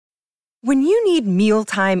When you need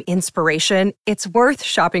mealtime inspiration, it's worth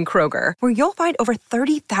shopping Kroger, where you'll find over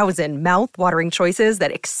 30,000 mouth-watering choices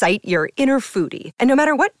that excite your inner foodie. And no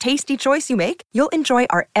matter what tasty choice you make, you'll enjoy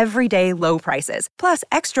our everyday low prices, plus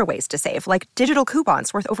extra ways to save, like digital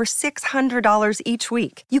coupons worth over $600 each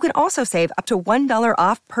week. You can also save up to $1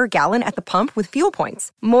 off per gallon at the pump with fuel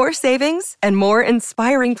points. More savings and more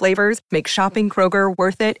inspiring flavors make shopping Kroger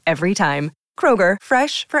worth it every time. Kroger,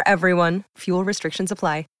 fresh for everyone. Fuel restrictions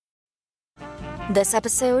apply. This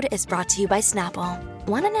episode is brought to you by Snapple.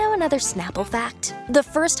 Want to know another Snapple fact? The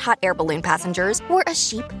first hot air balloon passengers were a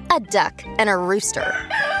sheep, a duck, and a rooster.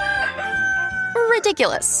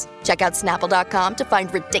 Ridiculous. Check out Snapple.com to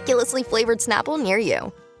find ridiculously flavored Snapple near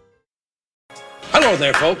you. Hello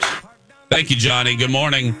there, folks. Thank you, Johnny. Good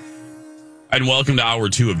morning. And welcome to Hour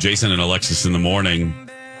 2 of Jason and Alexis in the Morning.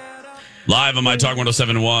 Live on My Talk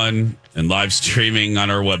 107.1 and live streaming on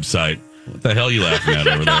our website. What the hell are you laughing at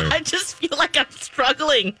over there? I just feel like I'm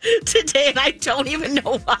struggling today, and I don't even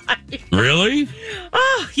know why. Really?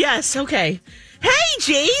 Oh, yes. Okay. Hey,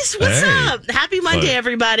 Jace. What's up? Happy Monday,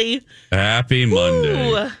 everybody. Happy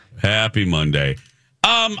Monday. Ooh. Happy Monday.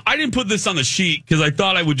 I didn't put this on the sheet because I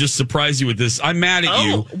thought I would just surprise you with this. I'm mad at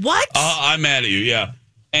you. What? I'm mad at you, yeah.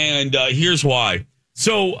 And here's why.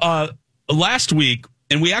 So last week,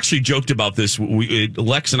 and we actually joked about this,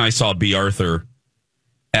 Lex and I saw B. Arthur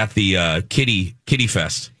at the Kitty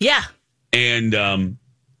Fest. Yeah. And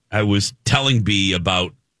I was telling B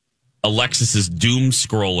about Alexis's doom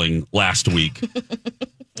scrolling last week.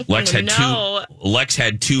 Lex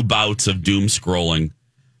had two bouts of doom scrolling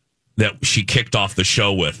that she kicked off the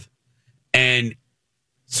show with. And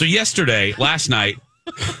so last night,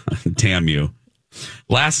 damn you.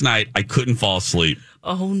 Last night, I couldn't fall asleep.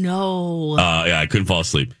 Oh, no. Yeah, I couldn't fall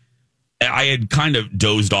asleep. I had kind of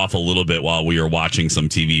dozed off a little bit while we were watching some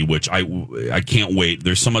TV, which I can't wait.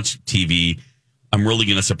 There's so much TV. I'm really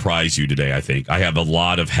going to surprise you today, I think. I have a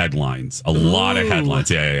lot of headlines. Lot of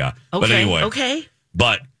headlines. Yeah. Okay, but anyway. Okay.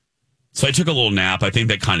 So I took a little nap. I think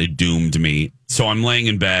that kind of doomed me. So I'm laying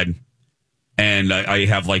in bed, and I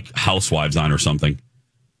have like Housewives on or something.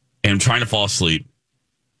 And I'm trying to fall asleep,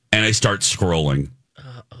 and I start scrolling.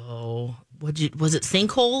 Uh-oh. Was it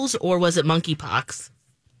sinkholes, or was it monkeypox?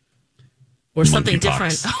 Or something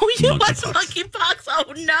different. Oh, it was monkeypox.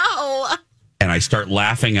 Oh, no. And I start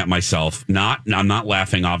laughing at myself. I'm not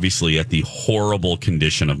laughing, obviously, at the horrible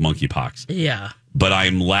condition of monkeypox. Yeah. But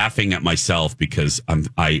I'm laughing at myself because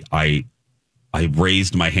I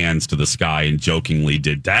raised my hands to the sky and jokingly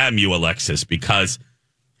did, damn you, Alexis, because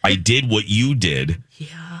I did what you did. Yeah.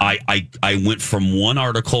 I went from one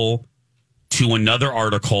article to another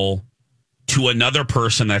article to another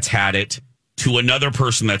person that's had it, to another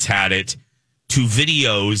person that's had it, to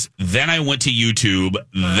videos, then I went to YouTube,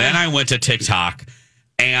 then I went to TikTok,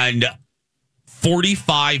 and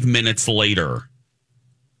 45 minutes later,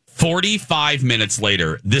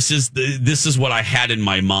 this is what I had in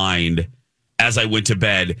my mind as I went to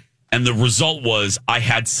bed, and the result was I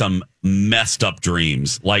had some messed up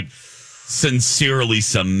dreams, like sincerely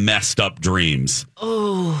some messed up dreams.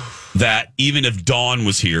 Oh. That even if Dawn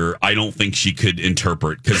was here, I don't think she could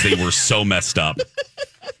interpret because they were so messed up.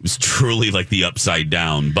 It was truly like the Upside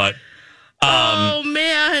Down. But oh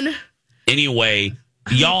man. Anyway,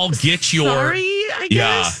 y'all get your sorry, I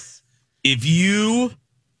guess. Yeah.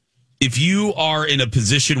 If you are in a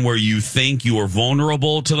position where you think you are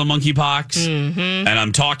vulnerable to the monkeypox, and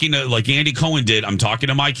I'm talking to, like Andy Cohen did, I'm talking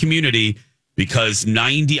to my community because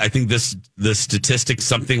I think the statistic,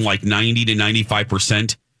 something like 90 to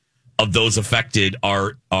 95% of those affected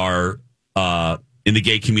are in the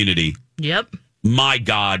gay community. Yep. My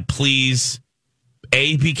God, please,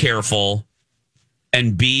 A, be careful,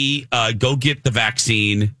 and B, go get the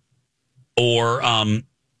vaccine, or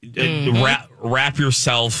wrap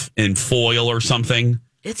yourself in foil or something.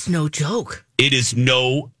 It's no joke. It is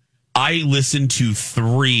no. I listened to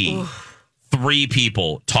three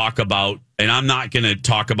people talk about, and I'm not going to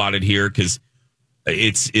talk about it here because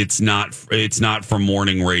it's not for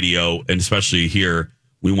morning radio, and especially here,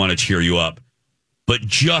 we want to cheer you up, but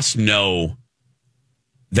just know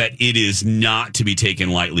that it is not to be taken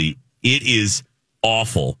lightly. It is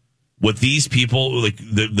awful. What these people, like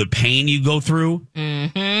the pain you go through.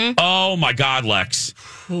 Mm-hmm. Oh, my God, Lex.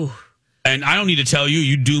 Whew. And I don't need to tell you,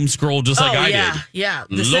 you doom scroll just like I did. Yeah,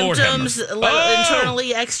 the Lord symptoms,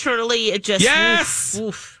 internally, externally, it just... Yes!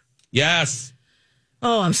 Oof. Yes.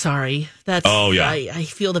 Oh, I'm sorry. I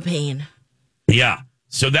feel the pain. Yeah.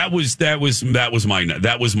 So that was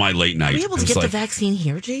my late night. Are we able to get the vaccine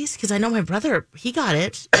here, Jace? Because I know my brother, he got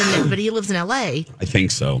it, but he lives in L.A. I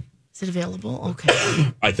think so. Is it available?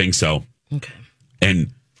 Okay. I think so. Okay.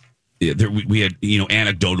 And we had,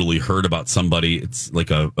 anecdotally heard about somebody. It's like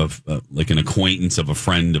like an acquaintance of a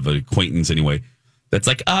friend of an acquaintance anyway. That's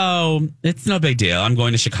like, oh, it's no big deal. I'm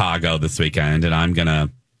going to Chicago this weekend and I'm going to,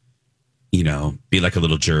 be like a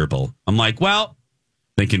little gerbil. I'm like, well,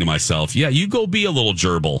 thinking to myself, yeah, you go be a little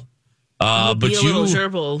gerbil. But be a little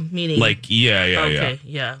gerbil, meaning like, yeah.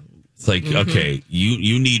 It's like, okay,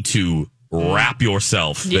 you need to wrap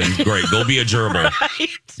yourself. Then great, go be a gerbil. Right.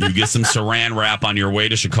 You get some saran wrap on your way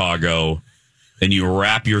to Chicago, and you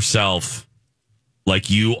wrap yourself like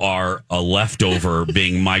you are a leftover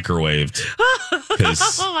being microwaved.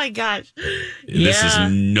 Oh my gosh, this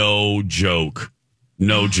is no joke,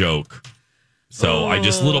 no joke. So I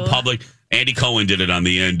just little public. Andy Cohen did it on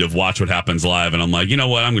the end of Watch What Happens Live, and I'm like, you know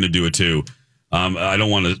what, I'm going to do it too. I don't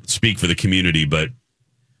want to speak for the community, but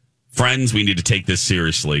friends, we need to take this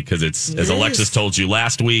seriously because it's, as Alexis told you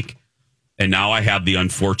last week, and now I have the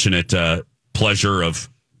unfortunate pleasure of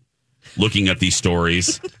looking at these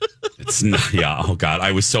stories. It's not, oh God,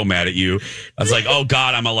 I was so mad at you. I was like, oh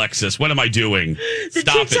God, I'm Alexis. What am I doing?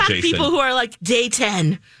 Stop TikTok it, Jason. People who are like day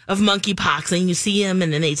 10 of monkeypox, and you see them,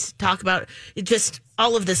 and then they talk about it, just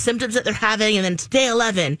all of the symptoms that they're having, and then it's day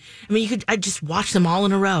 11. I mean, I just watch them all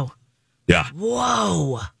in a row. Yeah.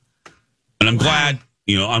 Whoa. And I'm glad.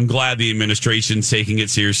 I'm glad the administration's taking it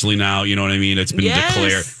seriously now. You know what I mean? It's been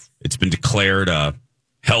declared. It's been declared a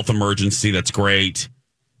health emergency. That's great.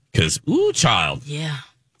 Because, child. Yeah.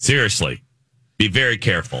 Seriously, be very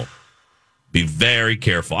careful. Be very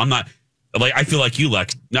careful. I'm not like I feel like you,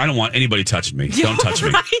 Lex. I don't want anybody touching me. Don't touch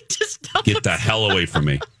me. Just don't. Get the hell away from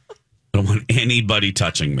me. I don't want anybody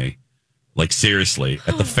touching me. Like seriously,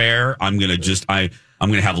 at the fair, I'm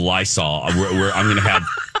gonna have Lysol. I'm gonna have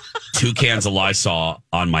 2 cans of Lysol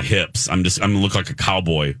on my hips. I'm gonna look like a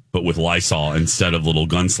cowboy, but with Lysol instead of little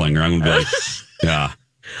gunslinger. I'm gonna be like, yeah.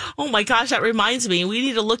 Oh my gosh, that reminds me. We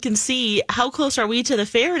need to look and see how close are we to the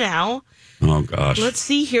fair now. Oh gosh. Let's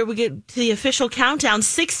see here. We get to the official countdown.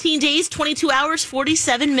 16 days, 22 hours,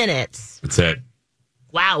 47 minutes. That's it.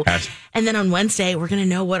 Wow. And then on Wednesday, we're going to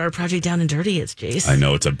know what our Project Down and Dirty is, Jace. I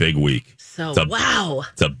know, it's a big week. Wow.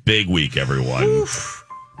 It's a big week, everyone. Oof.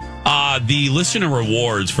 The listener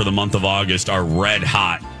rewards for the month of August are red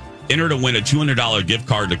hot. Enter to win a $200 gift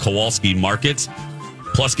card to Kowalski Markets.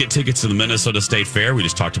 Plus, get tickets to the Minnesota State Fair. We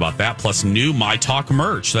just talked about that. Plus, new My Talk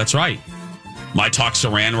merch. That's right. My Talk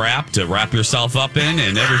saran wrap to wrap yourself up in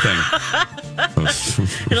and everything.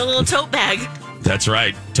 In a little tote bag. That's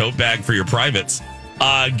right. Tote bag for your privates.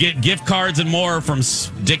 Get gift cards and more from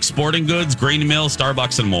Dick's Sporting Goods, Green Mill,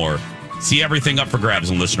 Starbucks, and more. See everything up for grabs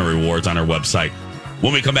and listener rewards on our website.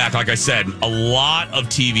 When we come back, like I said, a lot of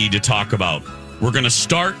TV to talk about. We're going to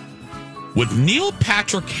start with Neil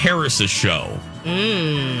Patrick Harris's show.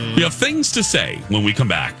 We have things to say when we come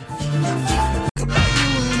back.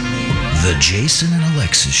 The Jason and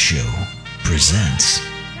Alexis Show presents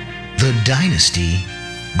the Dynasty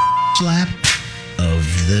Slap of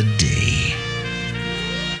the Day.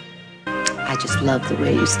 I just love the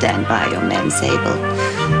way you stand by your men, Sable.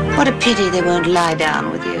 What a pity they won't lie down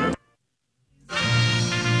with you.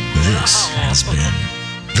 This has been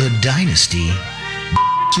the Dynasty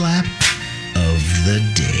Slap of the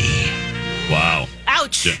Day. Wow.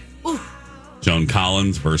 Ouch. Joan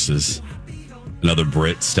Collins versus another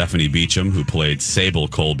Brit, Stephanie Beacham, who played Sable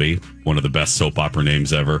Colby, one of the best soap opera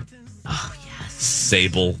names ever. Oh, yes.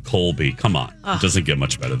 Sable Colby. Come on. It doesn't get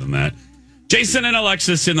much better than that. Jason and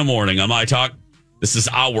Alexis in the morning on My Talk. This is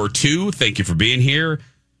hour 2. Thank you for being here.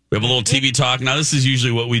 We have a little TV talk. Now, this is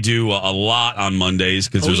usually what we do a lot on Mondays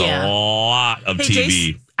because there's a lot of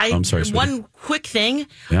TV. Jace, I'm sorry, sweetie. One quick thing.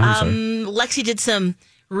 Yeah, I'm sorry. Lexi did some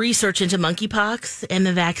research into monkeypox and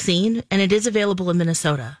the vaccine, and it is available in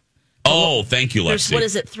Minnesota. Oh, thank you, Lexi. What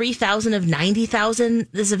is it, 3,000 of 90,000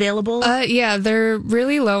 is available? Yeah, they're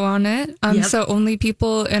really low on it. So only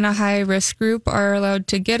people in a high-risk group are allowed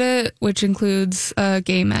to get it, which includes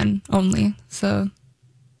gay men only. So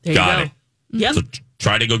there you go. Got it. Yep. So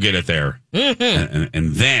try to go get it there. Mm-hmm.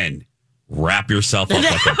 And then wrap yourself up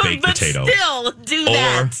like a baked potato. Still do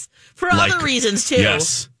that. For other reasons, too.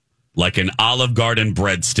 Yes. Like an Olive Garden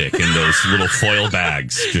breadstick in those little foil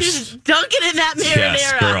bags. Just dunk it in that marinara.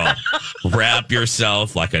 Yes, girl. Wrap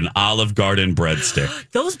yourself like an Olive Garden breadstick.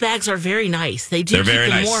 Those bags are very nice. They're keep very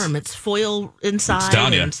them nice. warm. It's foil inside. I'm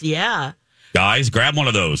telling you. Yeah. Guys, grab one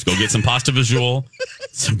of those. Go get some pasta visual,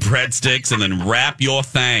 some breadsticks, and then wrap your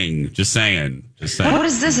thing. Just saying. What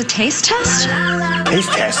is this, a taste test? Taste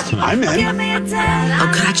test? I'm in.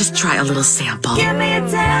 Oh, could I just try a little sample?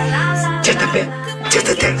 Just a bit. Just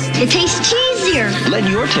a taste. It tastes cheesier. Let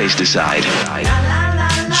your taste decide.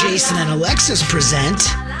 Jason and Alexis present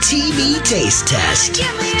TV Taste Test.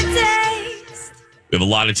 Give me a taste. We have a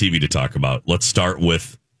lot of TV to talk about. Let's start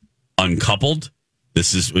with Uncoupled.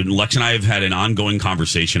 This is Lex and I have had an ongoing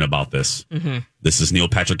conversation about this. Mm-hmm. This is Neil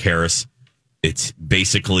Patrick Harris. It's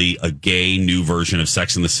basically a gay new version of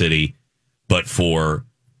Sex and the City, but for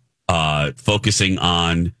focusing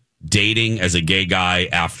on dating as a gay guy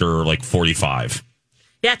after like 45.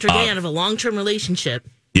 Yeah, after getting out of a long-term relationship.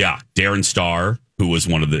 Yeah, Darren Star, who was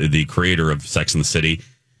one of the creator of Sex and the City.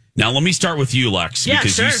 Now, let me start with you, Lex,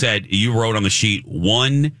 because you said you wrote on the sheet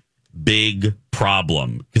one big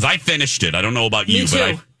problem. Because I finished it. I don't know about you,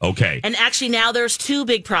 too. But okay. And actually, now there's two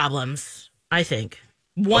big problems, I think.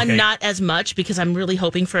 One, not as much, because I'm really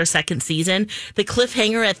hoping for a second season. The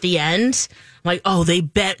cliffhanger at the end, I'm like, oh,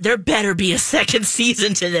 there better be a second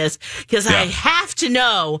season to this, because I have to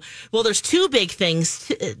know. Well, there's two big things.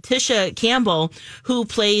 Tisha Campbell, who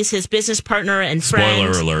plays his business partner and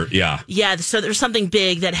friend. Spoiler alert, yeah. Yeah, so there's something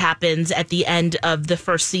big that happens at the end of the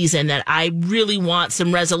first season that I really want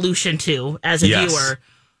some resolution to as a viewer.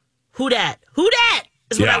 Who dat?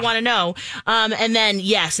 Is what I want to know. And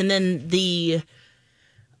then the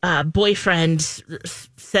boyfriend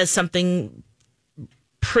says something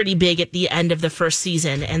pretty big at the end of the first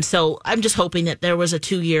season. And so I'm just hoping that there was a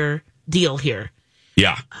 2-year deal here.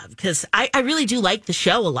 Yeah. Because I really do like the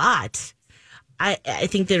show a lot. I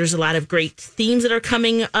think there's a lot of great themes that are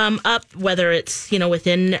coming up, whether it's,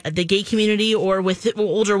 within the gay community or with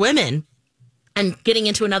older women and getting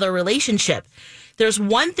into another relationship. There's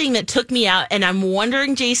one thing that took me out, and I'm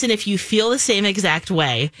wondering, Jason, if you feel the same exact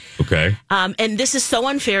way. Okay. And this is so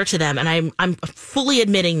unfair to them, and I'm fully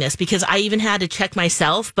admitting this because I even had to check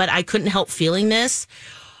myself, but I couldn't help feeling this.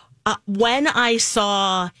 When I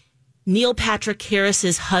saw Neil Patrick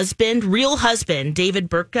Harris's real husband, David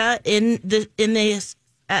Burtka, in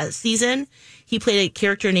the season, he played a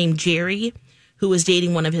character named Jerry, who was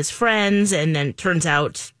dating one of his friends, and then turns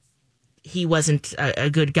out he wasn't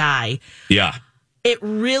a good guy. Yeah. It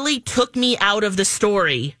really took me out of the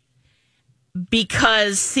story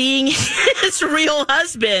because seeing his real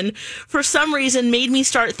husband for some reason made me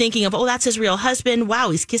start thinking of, that's his real husband.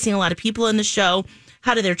 Wow, he's kissing a lot of people in the show.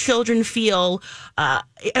 How do their children feel?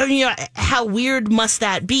 How weird must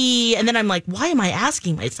that be? And then I'm like, why am I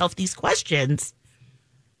asking myself these questions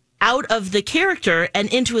out of the character and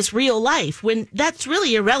into his real life when that's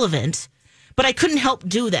really irrelevant? But I couldn't help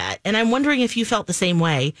do that. And I'm wondering if you felt the same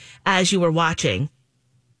way as you were watching.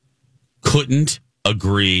 Couldn't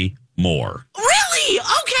agree more. Really?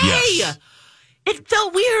 Okay. Yes. It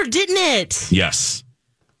felt weird, didn't it? Yes.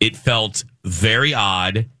 It felt very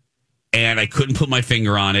odd, and I couldn't put my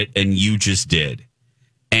finger on it, and you just did.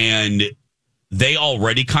 And they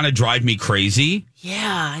already kind of drive me crazy.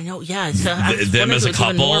 Yeah, I know. Yeah. So them as a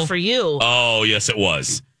couple. Even more for you. Oh, yes, it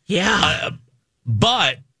was. Yeah.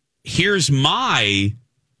 But here's kind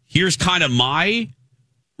of my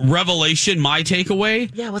revelation, my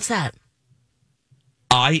takeaway. Yeah, what's that?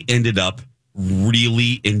 I ended up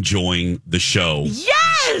really enjoying the show.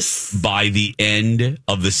 Yes! By the end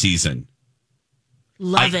of the season.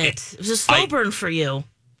 Love it. It was a slow burn for you.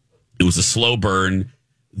 It was a slow burn.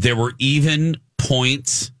 There were even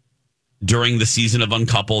points during the season of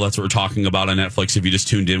Uncoupled. That's what we're talking about on Netflix. If you just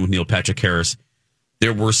tuned in with Neil Patrick Harris,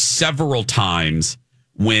 there were several times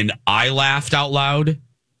when I laughed out loud,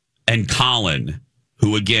 and Colin,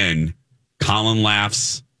 who again, Colin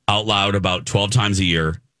laughs out loud about 12 times a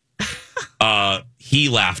year, he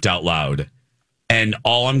laughed out loud. And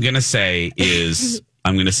all I'm going to say is,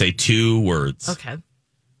 I'm going to say 2 words. Okay.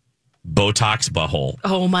 Botox butthole.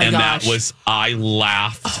 Oh my gosh. And that was, I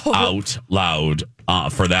laughed out loud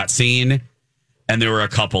for that scene. And there were a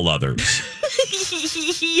couple others.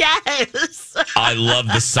 Yes. I love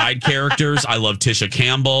the side characters. I love Tisha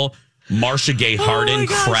Campbell. Marcia Gay Harden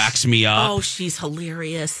cracks me up. Oh, she's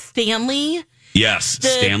hilarious. Stanley. Yes,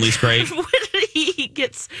 Stanley's great. He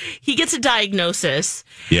gets a diagnosis.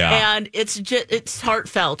 Yeah. And it's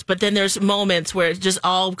heartfelt, but then there's moments where it just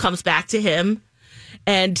all comes back to him.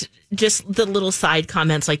 And just the little side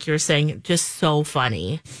comments, like you're saying, just so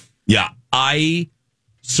funny. Yeah, I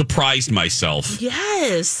surprised myself.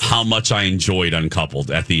 Yes. How much I enjoyed Uncoupled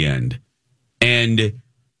at the end. And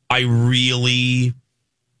I'm really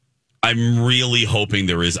hoping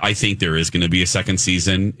I think there is going to be a second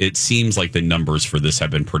season. It seems like the numbers for this have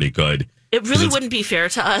been pretty good. It really wouldn't be fair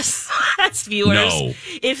to us as viewers. No.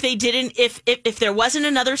 If they didn't, if there wasn't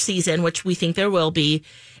another season, which we think there will be,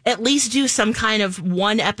 at least do some kind of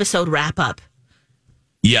 1 episode wrap up.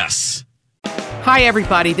 Yes. Hi,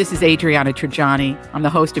 everybody. This is Adriana Trajani. I'm the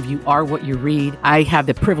host of You Are What You Read. I have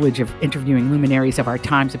the privilege of interviewing luminaries of our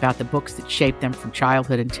times about the books that shaped them from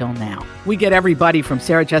childhood until now. We get everybody from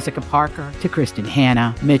Sarah Jessica Parker to Kristen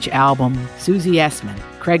Hanna, Mitch Albom, Susie Essman,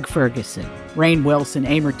 Craig Ferguson, Rainn Wilson,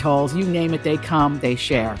 Amor Tolls, you name it, they come, they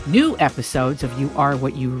share. New episodes of You Are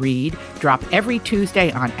What You Read drop every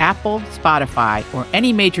Tuesday on Apple, Spotify, or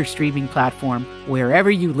any major streaming platform wherever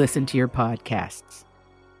you listen to your podcasts.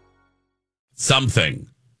 Something.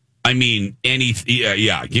 I mean,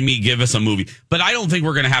 give us a movie. But I don't think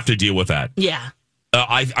we're going to have to deal with that. Yeah.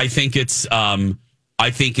 I think we're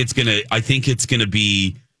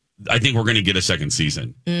going to get a second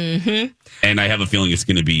season. Mm-hmm. And I have a feeling it's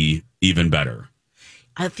going to be even better.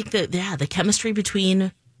 I think that, the chemistry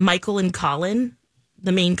between Michael and Colin,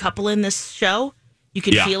 the main couple in this show, you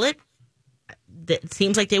can feel it. It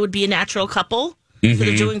seems like they would be a natural couple. Mm-hmm. So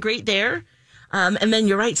they're doing great there. And then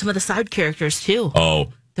you're right, some of the side characters too.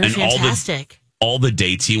 Oh, they're fantastic. All the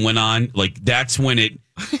dates he went on, like that's when the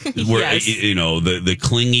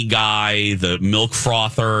clingy guy, the milk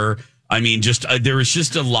frother. I mean, there was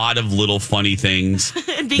just a lot of little funny things.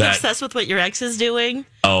 And being obsessed with what your ex is doing.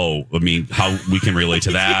 Oh, I mean, how we can relate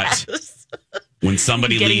to that. Yes. When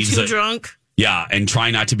somebody leaves too drunk. Yeah, and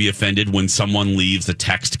try not to be offended when someone leaves a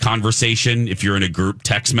text conversation. If you're in a group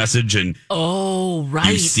text message and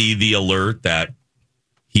you see the alert that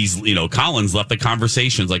he's, Colin's left the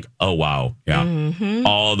conversation. It's like, oh, wow. Yeah.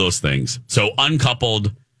 All those things. So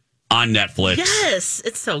Uncoupled on Netflix. Yes,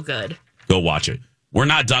 it's so good. Go watch it. We're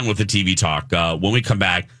not done with the TV talk. When we come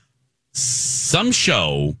back, some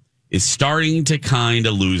show is starting to kind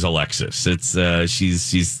of lose Alexis. It's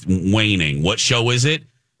she's waning. What show is it?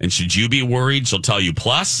 And should you be worried? She'll tell you.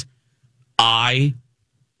 Plus, I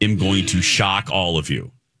am going to shock all of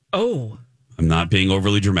you. Oh. I'm not being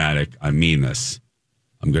overly dramatic. I mean this.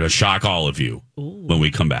 I'm going to shock all of you when we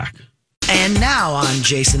come back. And now on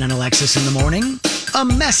Jason and Alexis in the Morning, a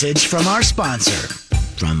message from our sponsor.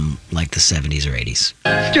 From like the 70s or 80s.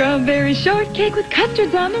 Strawberry shortcake with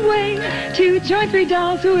custards on the way. 2 joy-free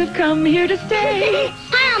dolls who have come here to stay.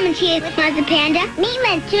 Hi, almond cheese with Mother Panda. Meat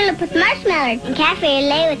mint tulip with marshmallows. And cafe au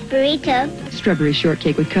lait with burrito. Strawberry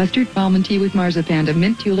shortcake with custard, almond tea with Marzipanda,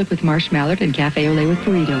 mint tulip with marshmallow, and cafe au lait with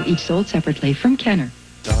burrito. Each sold separately from Kenner.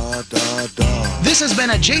 This has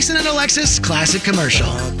been a Jason and Alexis classic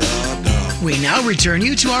commercial. We now return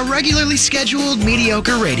you to our regularly scheduled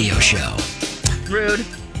mediocre radio show. Rude.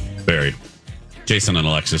 Very. Jason and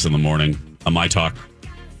Alexis in the morning on My Talk.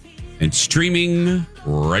 And streaming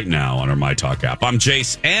right now on our My Talk app. I'm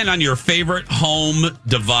Jace, and on your favorite home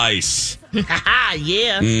device.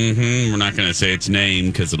 Yeah. We're not going to say its name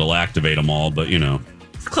because it'll activate them all, but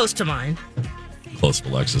It's close to mine. Close to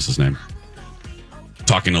Alexis's name.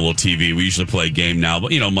 Talking a little TV. We usually play a game now,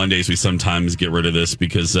 but Mondays we sometimes get rid of this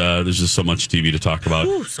because there's just so much TV to talk about.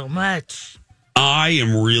 Ooh, so much. I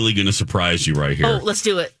am really going to surprise you right here. Oh, let's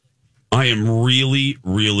do it. I am really,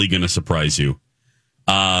 really going to surprise you.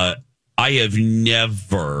 I have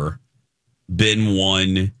never been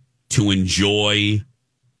one to enjoy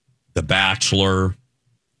The Bachelor,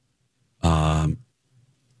 Herpy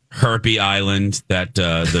Island,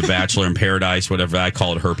 The Bachelor in Paradise, whatever. I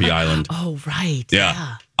call it Herpy Island. Oh, right.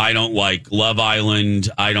 Yeah. I don't like Love Island.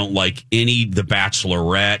 I don't like The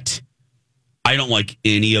Bachelorette. I don't like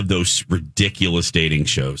any of those ridiculous dating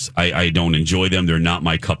shows. I don't enjoy them. They're not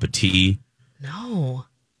my cup of tea. No.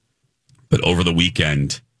 But over the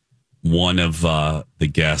weekend, one of the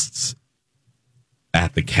guests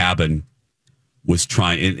at the cabin was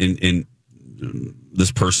trying, and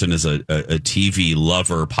this person is a TV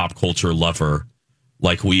lover, pop culture lover,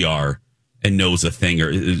 like we are, and knows a thing,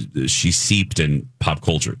 or she's seeped in pop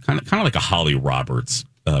culture, kind of like a Holly Roberts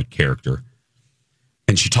character.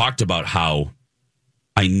 And she talked about how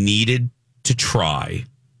I needed to try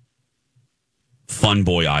Fun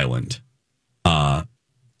Boy Island, F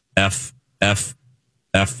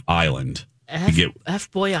Island.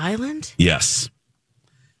 F Boy Island? Yes.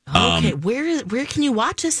 Okay, where can you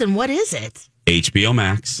watch this and what is it? HBO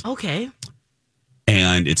Max. Okay.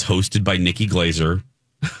 And it's hosted by Nikki Glazer,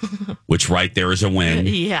 which right there is a win.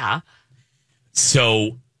 Yeah.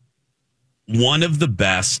 So one of the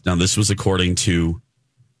best, now this was according to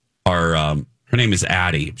our, her name is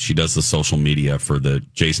Addie. She does the social media for the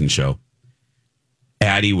Jason Show.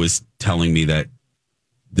 Addie was telling me that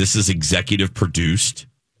this is executive produced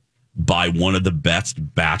by one of the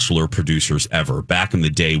best Bachelor producers ever. Back in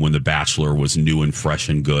the day when The Bachelor was new and fresh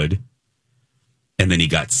and good. And then he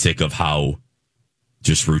got sick of how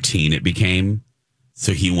just routine it became.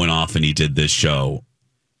 So he went off and he did this show.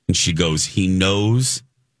 And she goes, he knows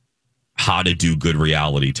how to do good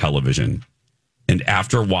reality television. And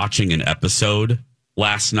after watching an episode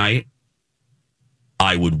last night,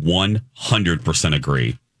 I would 100%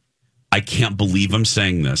 agree. I can't believe I'm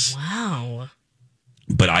saying this. Wow.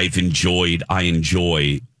 But I enjoy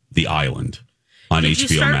The Island on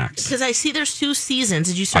HBO Max. Because I see there's 2 seasons.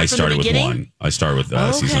 Did you start from the beginning? I started with 1. I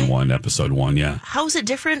started with season 1, episode 1, yeah. How is it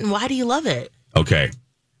different and why do you love it? Okay.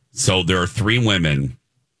 So there are 3 women,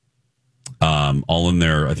 all in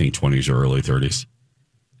their, I think, 20s or early 30s.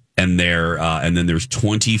 And then there's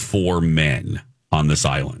 24 men on this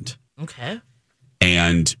island. Okay.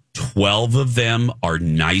 And 12 of them are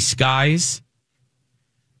nice guys.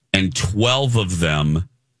 And 12 of them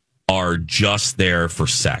are just there for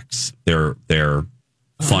sex. They're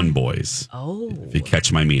fun boys. Oh. If you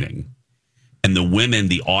catch my meaning. And the women,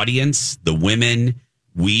 the audience, the women,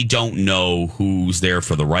 we don't know who's there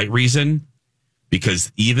for the right reason.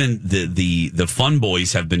 Because even the fun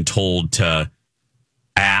boys have been told to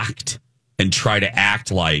act and try to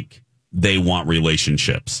act like they want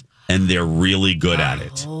relationships. And they're really good at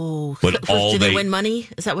it. Oh, but do they win money?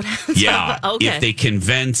 Is that what happens? Yeah. Okay. If they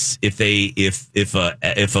convince, if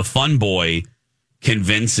a fun boy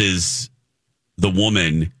convinces the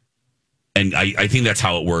woman, and I think that's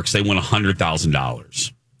how it works, they win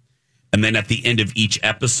 $100,000. And then at the end of each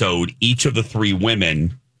episode, each of the 3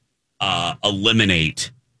 women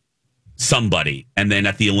eliminate somebody. And then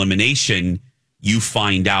at the elimination, you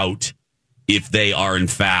find out if they are in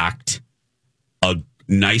fact a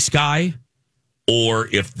nice guy or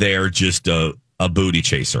if they're just a booty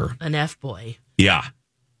chaser. An F-boy. Yeah.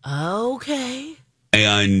 Okay.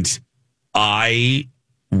 And I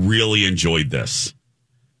really enjoyed this.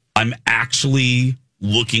 I'm actually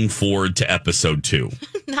looking forward to episode 2.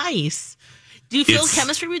 Nice. Do you feel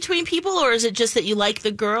chemistry between people, or is it just that you like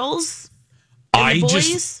the girls and the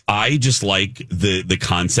boys? I just like the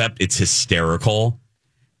concept. It's hysterical.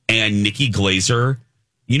 And Nikki Glaser,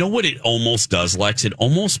 you know what it almost does, Lex? It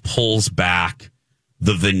almost pulls back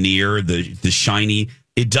the veneer, the shiny.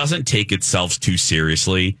 It doesn't take itself too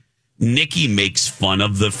seriously. Nikki makes fun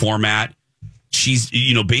of the format. She's,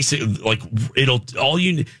 basically like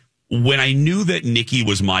when I knew that Nikki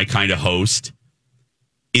was my kind of host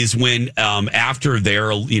is when after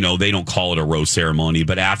their, they don't call it a rose ceremony,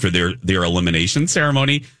 but after their elimination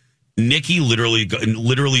ceremony, Nikki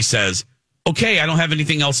literally says, "Okay, I don't have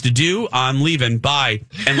anything else to do. I'm leaving. Bye."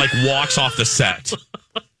 And like walks off the set.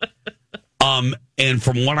 And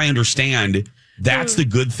from what I understand, that's the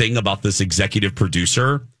good thing about this executive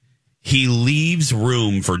producer. He leaves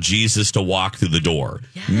room for Jesus to walk through the door.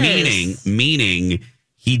 Yes. Meaning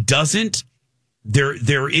he doesn't,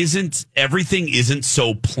 there isn't, everything isn't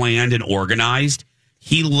so planned and organized.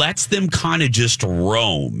 He lets them kind of just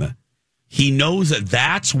roam. He knows that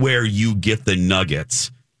that's where you get the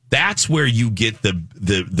nuggets. That's where you get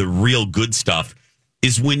the real good stuff,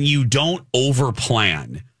 is when you don't over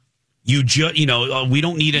plan. You just, we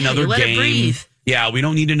don't need another let game. It breathe. Yeah, we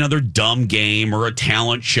don't need another dumb game or a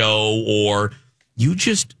talent show, or you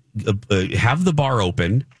just have the bar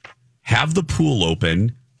open, have the pool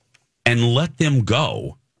open, and let them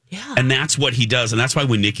go. Yeah. And that's what he does. And that's why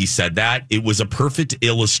when Nikki said that, it was a perfect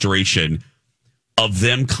illustration of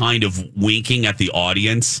them kind of winking at the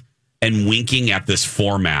audience and winking at this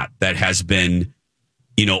format that has been,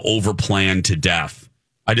 over-planned to death.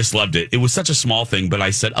 I just loved it. It was such a small thing, but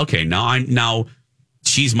I said, okay, now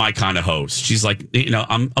she's my kind of host. She's like,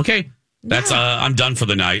 I'm okay. That's I'm done for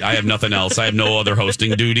the night. I have nothing else. I have no other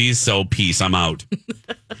hosting duties. So peace. I'm out.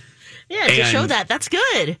 Yeah, to show that's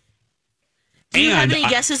good. Do you have any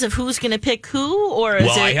guesses of who's going to pick who, or is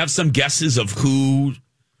I have some guesses of who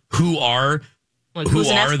are like who's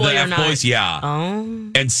who an are F-boy the or F-boys. not? Yeah,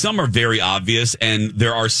 and some are very obvious, and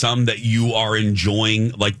there are some that you are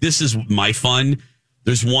enjoying. Like, this is my fun.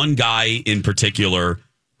 There's one guy in particular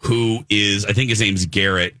who is, I think his name's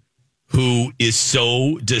Garrett, who is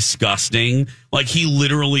so disgusting. Like, he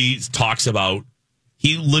literally talks about,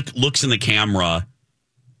 he looks in the camera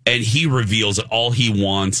and he reveals that all he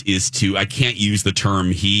wants is to, I can't use the term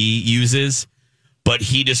he uses, but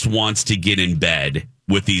he just wants to get in bed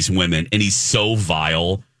with these women. And he's so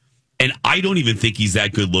vile. And I don't even think he's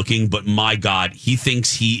that good looking, but my God, he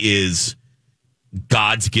thinks he is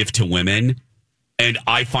God's gift to women. And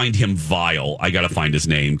I find him vile. I got to find his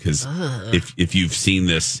name, because if you've seen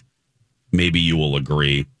this, maybe you will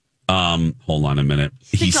agree. Hold on a minute.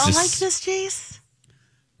 You don't like this, Jace?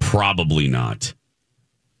 Probably not.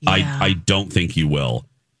 Yeah. I don't think you will.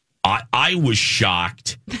 I was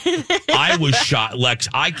shocked. I was shocked. Lex,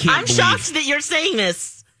 I'm shocked that you're saying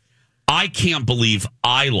this. I can't believe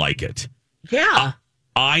I like it. Yeah.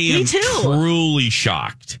 I am truly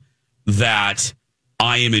shocked that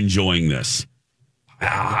I am enjoying this.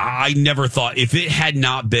 I never thought if it had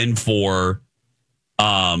not been for,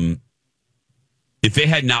 it's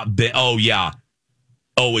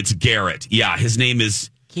Garrett. Yeah, his name is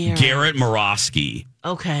Garrett Morosky.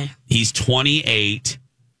 Okay. He's 28,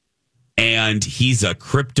 and he's a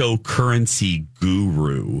cryptocurrency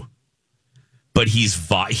guru. But he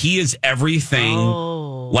is everything.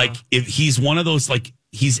 Like, if he's one of those, like,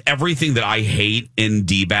 he's everything that I hate in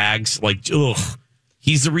D-bags. Like, ugh.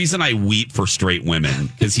 He's the reason I weep for straight women,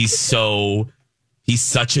 because he's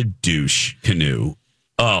such a douche canoe.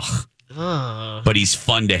 Ugh. But he's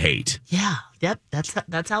fun to hate. Yeah. Yep.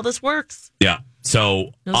 That's how this works. Yeah.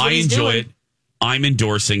 So I enjoy it. I'm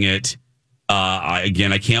endorsing it. I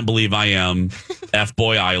can't believe I am.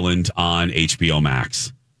 F-Boy Island on HBO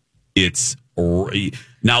Max. It's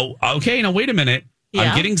now okay. Now wait a minute. Yeah.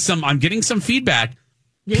 I'm getting some feedback.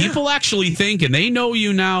 Yeah. People actually think, and they know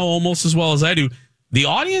you now almost as well as I do. The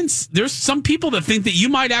audience, there's some people that think that you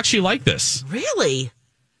might actually like this. Really?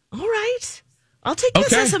 All right. I'll take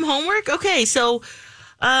this as some homework. Okay, so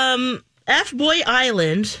F-Boy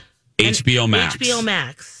Island. HBO Max. HBO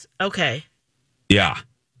Max. Okay. Yeah.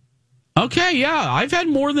 Okay, yeah. I've had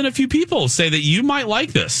more than a few people say that you might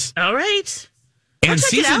like this. All right. And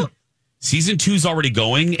season 2's already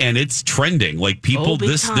going, and it's trending. Like, people,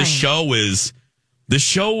 this show is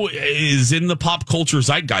in the pop culture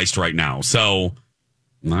zeitgeist right now. So,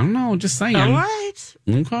 I don't know, just saying. All right.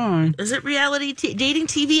 Okay. Is it reality dating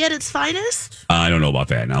TV at its finest? I don't know about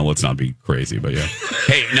that now. Let's not be crazy, but yeah.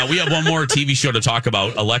 Hey, now we have one more TV show to talk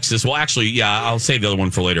about. Alexis. Well, actually, yeah, I'll save the other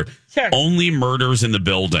one for later. Sure. Only Murders in the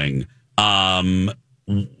Building.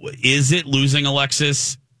 Is it losing,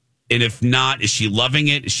 Alexis? And if not, is she loving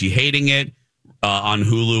it? Is she hating it? On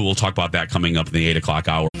Hulu, we'll talk about that coming up in the 8 o'clock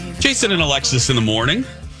hour. Jason and Alexis in the morning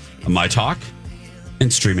on My Talk,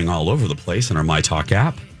 and streaming all over the place in our My Talk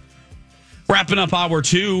app. Wrapping up hour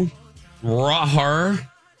 2. Rahar.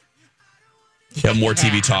 We have more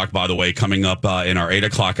TV talk, by the way, coming up in our 8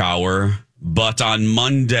 o'clock hour. But on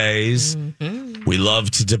Mondays, we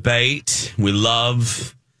love to debate. We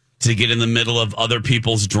love to get in the middle of other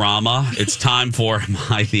people's drama. It's time for Am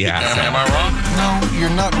I the Asshole? Am I wrong? No, you're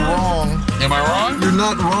not wrong. Am I wrong? You're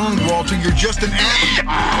not wrong, Walter. You're just an ass.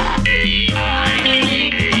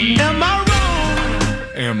 Am I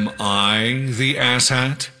wrong? Am I the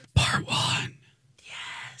asshat? Part 1.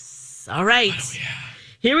 Yes. All right.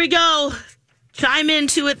 Here we go. Chime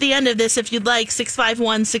into at the end of this if you'd like.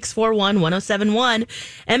 651-641-1071.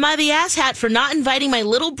 Am I the asshat for not inviting my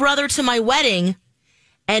little brother to my wedding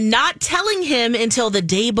and not telling him until the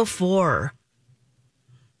day before?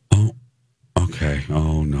 Oh, okay.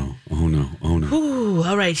 Oh, no. Oh, no. Oh, no. Ooh,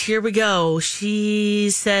 all right, here we go. She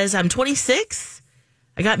says, I'm 26.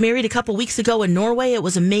 I got married a couple weeks ago in Norway. It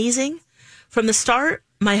was amazing. From the start,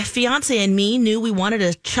 my fiance and me knew we wanted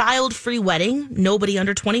a child-free wedding, nobody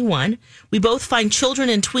under 21. We both find children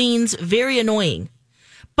and tweens very annoying.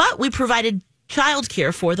 But we provided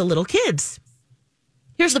childcare for the little kids.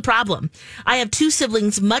 Here's the problem. I have 2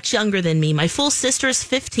 siblings much younger than me. My full sister is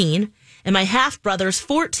 15, and my half-brother's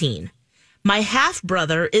 14. My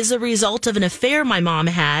half-brother is a result of an affair my mom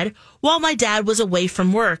had while my dad was away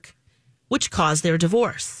from work, which caused their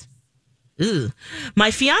divorce. Ooh.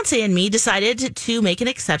 My fiance and me decided to make an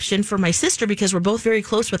exception for my sister because we're both very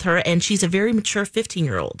close with her, and she's a very mature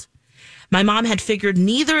 15-year-old. My mom had figured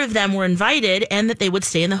neither of them were invited and that they would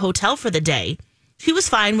stay in the hotel for the day. She was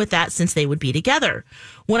fine with that since they would be together.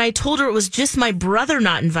 When I told her it was just my brother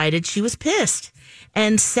not invited, she was pissed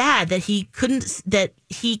and sad that he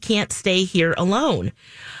can't stay here alone.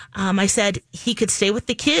 I said he could stay with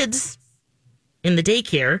the kids in the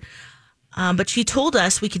daycare, but she told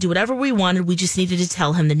us we could do whatever we wanted. We just needed to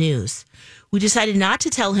tell him the news. We decided not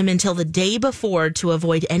to tell him until the day before to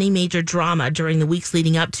avoid any major drama during the weeks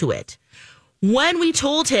leading up to it. When we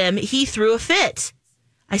told him, he threw a fit.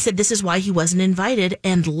 I said this is why he wasn't invited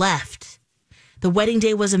and left. The wedding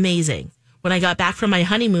day was amazing. When I got back from my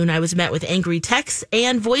honeymoon, I was met with angry texts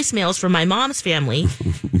and voicemails from my mom's family.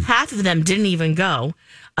 Half of them didn't even go.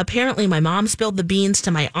 Apparently, my mom spilled the beans to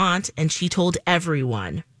my aunt, and she told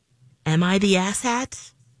everyone. Am I the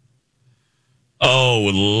asshat? Oh,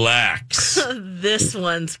 Lex. This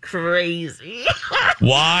one's crazy.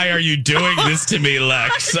 Why are you doing this to me,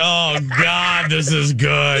 Lex? Oh, God, this is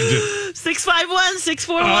good.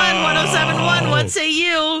 651-641-1071. What say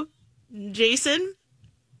you, Jason?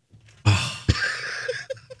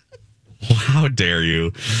 How dare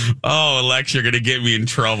you? Oh, Lex, you're going to get me in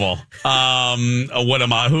trouble. What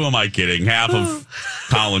am I? Who am I kidding? Half of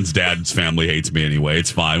Colin's dad's family hates me anyway. It's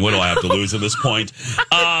fine. What do I have to lose at this point?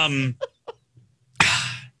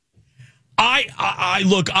 I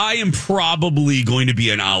look, I am probably going to be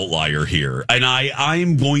an outlier here, and I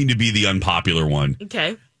am going to be the unpopular one.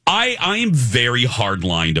 Okay. I am very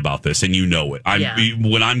hard-lined about this, and you know it.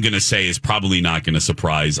 What I'm going to say is probably not going to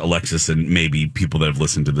surprise Alexis and maybe people that have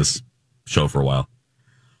listened to this show for a while.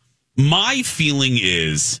 My feeling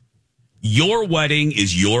is your wedding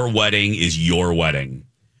is your wedding is your wedding.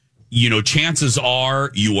 You know, chances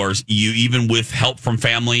are you even with help from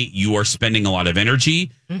family, you are spending a lot of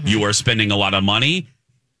energy, you are spending a lot of money,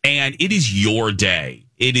 and it is your day.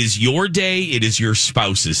 It is your day. It is your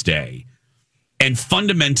spouse's day. And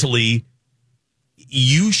fundamentally,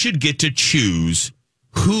 you should get to choose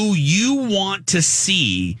who you want to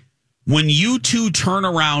see when you two turn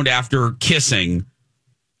around after kissing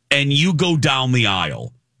and you go down the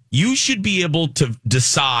aisle. You should be able to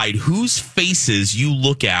decide whose faces you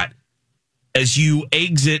look at as you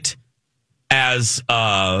exit as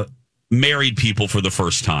married people for the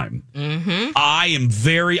first time. Mm-hmm.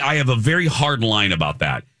 I have a very hard line about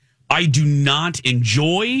that. I do not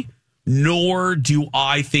enjoy, nor do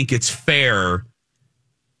I think it's fair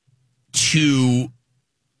to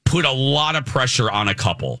put a lot of pressure on a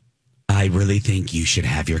couple. I really think you should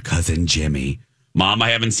have your cousin Jimmy. Mom, I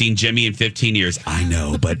haven't seen Jimmy in 15 years. I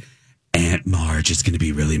know, but Aunt Marge is going to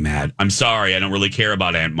be really mad. I'm sorry, I don't really care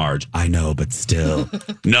about Aunt Marge. I know, but still.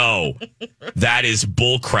 No, that is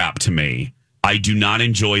bull crap to me. I do not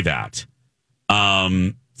enjoy that.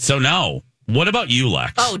 So no. What about you,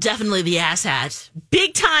 Lex? Oh, definitely the asshat.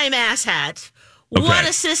 Big time asshat. Okay. What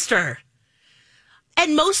a sister.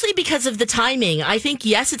 And mostly because of the timing. I think,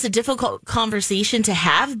 yes, it's a difficult conversation to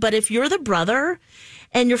have, but if you're the brother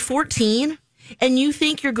and you're 14 and you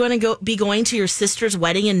think you're going to be going to your sister's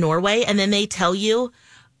wedding in Norway, and then they tell you,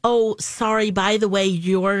 oh, sorry, by the way,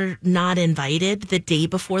 you're not invited the day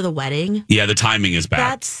before the wedding. Yeah, the timing is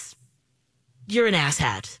bad. You're an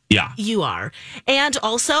asshat. Yeah. You are. And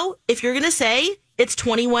also, if you're going to say it's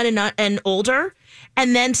 21 and older,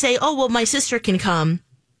 and then say, oh, well, my sister can come,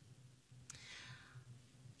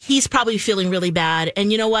 he's probably feeling really bad.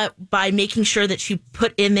 And you know what? By making sure that you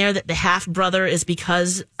put in there that the half-brother is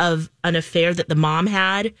because of an affair that the mom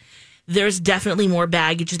had, there's definitely more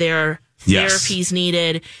baggage there. Yes. Therapy's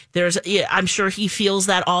needed. I'm sure he feels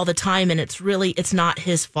that all the time, and it's not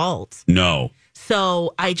his fault. No.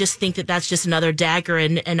 So I just think that that's just another dagger,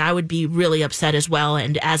 and I would be really upset as well.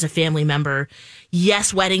 And as a family member,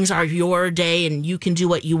 yes, weddings are your day and you can do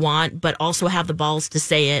what you want, but also have the balls to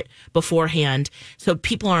say it beforehand so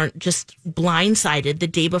people aren't just blindsided the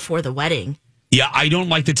day before the wedding. Yeah, I don't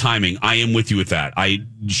like the timing. I am with you with that. I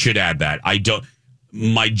should add that.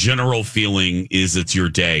 My general feeling is it's your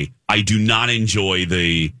day. I do not enjoy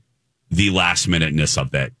the last minuteness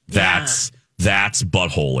of that. Yeah. That's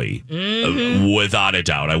buttholy, without a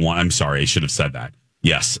doubt. I'm sorry, I should have said that.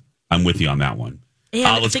 Yes, I'm with you on that one.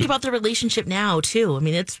 And think about the relationship now, too. I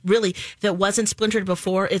mean, it's really, if it wasn't splintered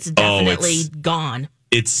before, it's definitely gone.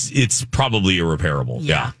 It's probably irreparable.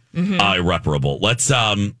 Yeah. Mm-hmm. Irreparable. Let's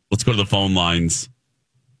go to the phone lines.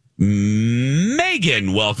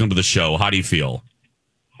 Megan, welcome to the show. How do you feel?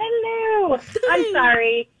 Hello. I'm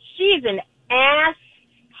sorry. She's an ass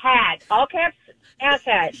hat. All caps.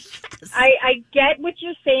 Asshat. I get what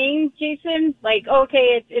you're saying, Jason. Like,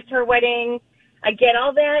 okay, it's her wedding. I get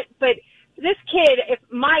all that, but this kid,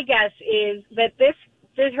 my guess is that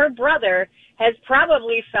her brother has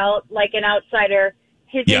probably felt like an outsider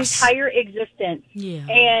his entire existence. Yeah.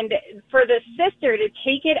 And for the sister to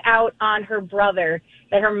take it out on her brother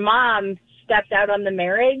that her mom stepped out on the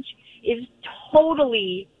marriage is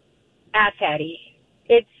totally asshatty.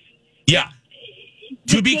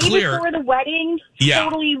 To be clear, before the wedding,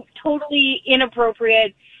 totally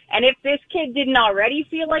inappropriate. And if this kid didn't already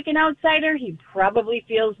feel like an outsider, he probably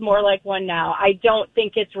feels more like one now. I don't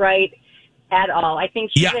think it's right at all. I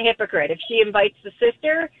think she's a hypocrite. If she invites the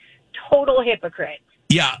sister, total hypocrite.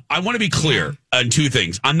 Yeah, I want to be clear on two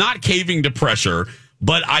things. I'm not caving to pressure,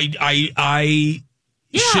 but I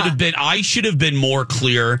should have been more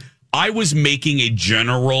clear. I was making a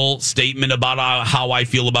general statement about how I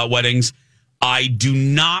feel about weddings. I do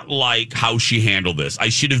not like how she handled this. I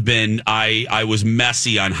should have been, I was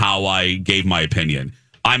messy on how I gave my opinion.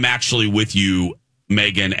 I'm actually with you,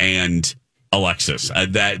 Megan and Alexis.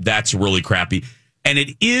 That's really crappy. And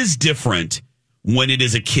it is different when it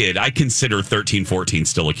is a kid. I consider 13, 14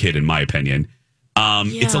 still a kid, in my opinion.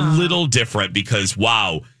 It's a little different because,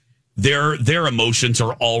 wow, their emotions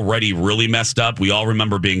are already really messed up. We all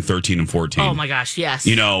remember being 13 and 14. Oh, my gosh, yes.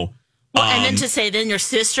 You know. Well, and then to say, then your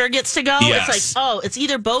sister gets to go? Yes. It's like, oh, it's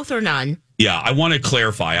either both or none. Yeah, I want to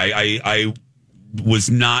clarify. I was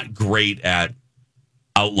not great at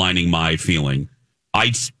outlining my feeling.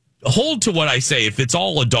 I hold to what I say. If it's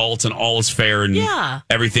all adults and all is fair and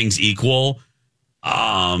everything's equal,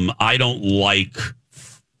 I don't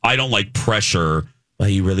like pressure. Well,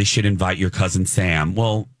 you really should invite your cousin Sam.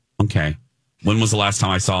 Well, okay. When was the last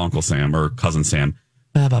time I saw Uncle Sam or cousin Sam?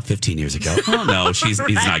 About 15 years ago. Oh no, he's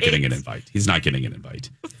not getting an invite. He's not getting an invite.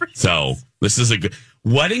 So this is a good.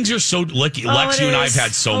 Weddings are so Lex. You and I have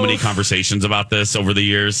had so many conversations about this over the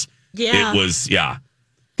years. Yeah, it was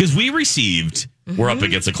because we received. We're up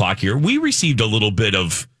against the clock here. We received a little bit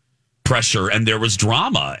of pressure, and there was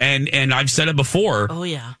drama. And I've said it before. Oh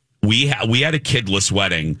yeah, we had a kidless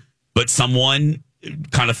wedding, but someone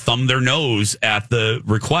kind of thumbed their nose at the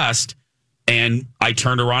request. And I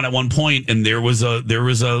turned around at one point, and there was a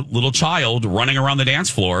little child running around the dance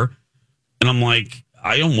floor, and I'm like,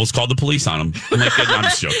 I almost called the police on him. I'm like, I'm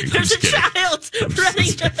just joking. There's a child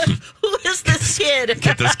running. Who is this kid?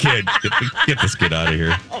 Get this kid. Get this kid out of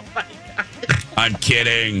here. Oh my God. I'm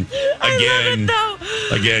kidding.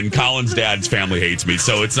 Again, Colin's dad's family hates me,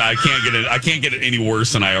 so I can't get it any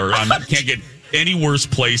worse than I can't get any worse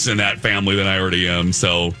place in that family than I already am.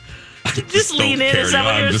 So. Just lean in. Is that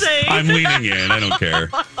what you're saying? I'm leaning in. I don't care.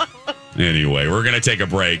 Anyway, we're going to take a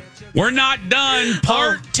break. We're not done.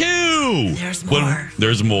 Part 2. There's more.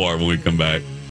 There's more when we come back.